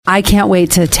I can't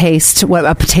wait to taste what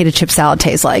a potato chip salad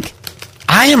tastes like.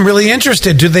 I am really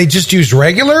interested. Do they just use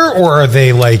regular, or are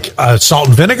they like salt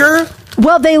and vinegar?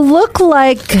 Well, they look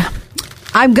like,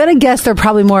 I'm going to guess they're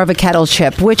probably more of a kettle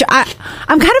chip, which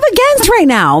I'm kind of against right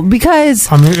now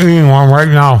because... I'm eating one right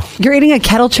now. You're eating a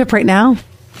kettle chip right now?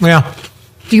 Yeah.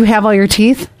 Do you have all your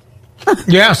teeth?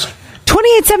 Yes.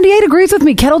 2878 agrees with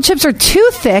me. Kettle chips are too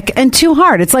thick and too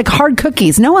hard. It's like hard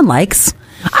cookies. No one likes.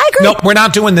 I agree. Nope, we're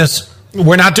not doing this.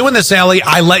 We're not doing this, Allie.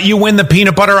 I let you win the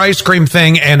peanut butter ice cream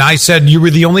thing, and I said you were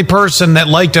the only person that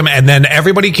liked them, and then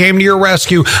everybody came to your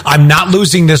rescue. I'm not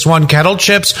losing this one. Kettle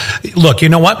chips. Look, you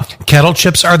know what? Kettle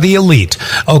chips are the elite,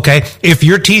 okay? If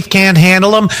your teeth can't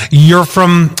handle them, you're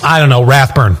from, I don't know,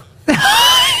 Rathburn.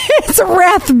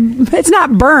 It's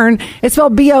not burn. It's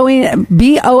spelled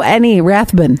B-O-N-E,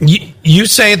 Rathbun. You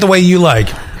say it the way you like.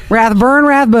 Rathburn.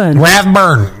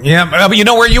 Rathburn. Yeah. You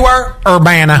know where you are?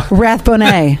 Urbana.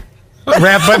 Rathbone. By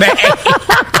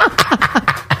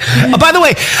the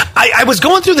way, I was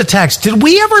going through the text. Did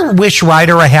we ever wish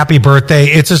Ryder a happy birthday?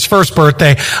 It's his first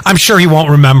birthday. I'm sure he won't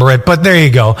remember it, but there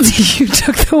you go. You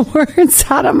took the words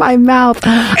out of my mouth.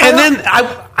 And then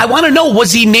I want to know,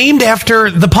 was he named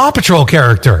after the Paw Patrol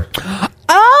character?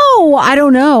 Oh, I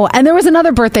don't know. And there was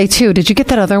another birthday, too. Did you get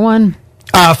that other one?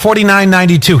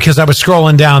 4992, because I was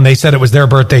scrolling down. They said it was their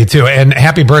birthday, too. And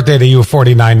happy birthday to you,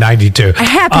 4992.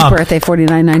 Happy birthday,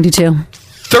 4992.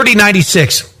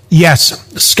 3096. Yes,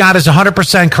 Scott is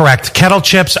 100% correct. Kettle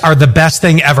chips are the best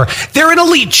thing ever. They're an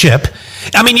elite chip.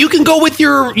 I mean, you can go with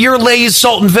your Lay's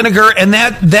salt and vinegar, and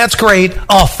that's great.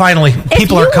 Oh, finally,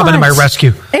 people are coming to my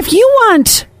rescue. If you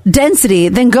want density,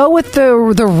 then go with the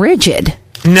rigid.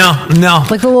 No.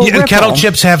 Like the little Kettle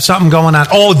chips have something going on.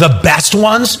 Oh, the best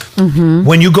ones? Mm-hmm.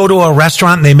 When you go to a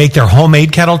restaurant and they make their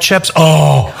homemade kettle chips.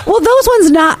 Oh. Well, those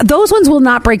ones will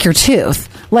not break your tooth.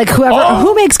 Like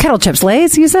who makes kettle chips?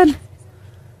 Lay's, you said?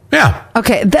 Yeah.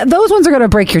 Okay, those ones are going to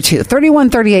break your tooth.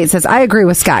 3138 says, I agree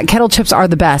with Scott. Kettle chips are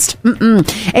the best.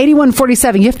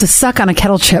 8147, you have to suck on a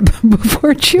kettle chip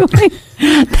before chewing.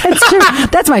 That's true.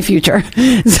 That's my future.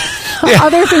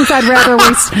 Other things I'd rather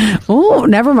waste. Oh,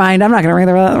 never mind. I'm not going to read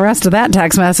the rest of that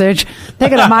text message. They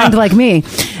got a mind like me.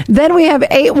 Then we have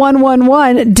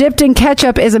 8111, dipped in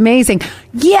ketchup is amazing.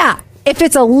 Yeah, if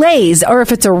it's a Lay's or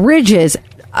if it's a Ridge's,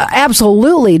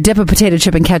 absolutely dip a potato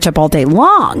chip in ketchup all day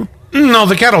long. No,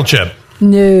 the kettle chip.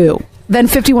 No. Then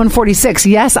 5146.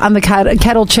 Yes, on the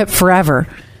kettle chip forever.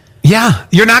 Yeah,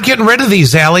 you're not getting rid of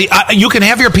these, Allie. You can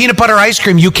have your peanut butter ice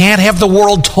cream. You can't have the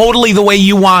world totally the way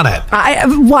you want it.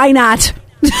 Why not?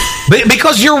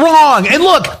 Because you're wrong. And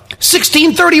look,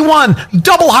 1631,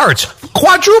 double hearts,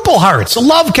 quadruple hearts.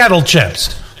 Love kettle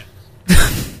chips.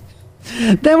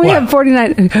 Then we have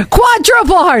 49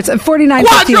 quadruple hearts at 49.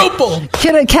 Quadruple.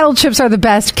 Kettle chips are the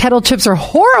best. Kettle chips are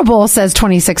horrible, says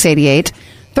 2688.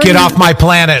 Get off my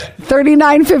planet.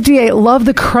 3958. Love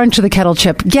the crunch of the kettle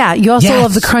chip. Yeah, you also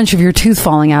love the crunch of your tooth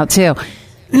falling out too.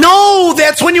 No,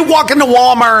 that's when you walk into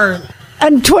Walmart.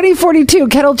 And 2042.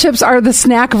 Kettle chips are the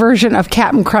snack version of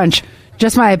Cap'n Crunch.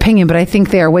 Just my opinion, but I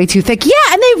think they are way too thick. Yeah,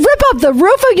 and they rip up the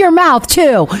roof of your mouth,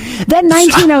 too. Then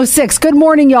 1906. Good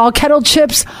morning, y'all. Kettle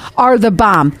chips are the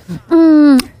bomb.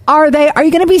 Are they? Are you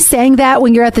going to be saying that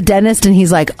when you're at the dentist and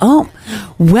he's like, oh,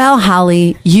 well,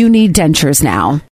 Holly, you need dentures now?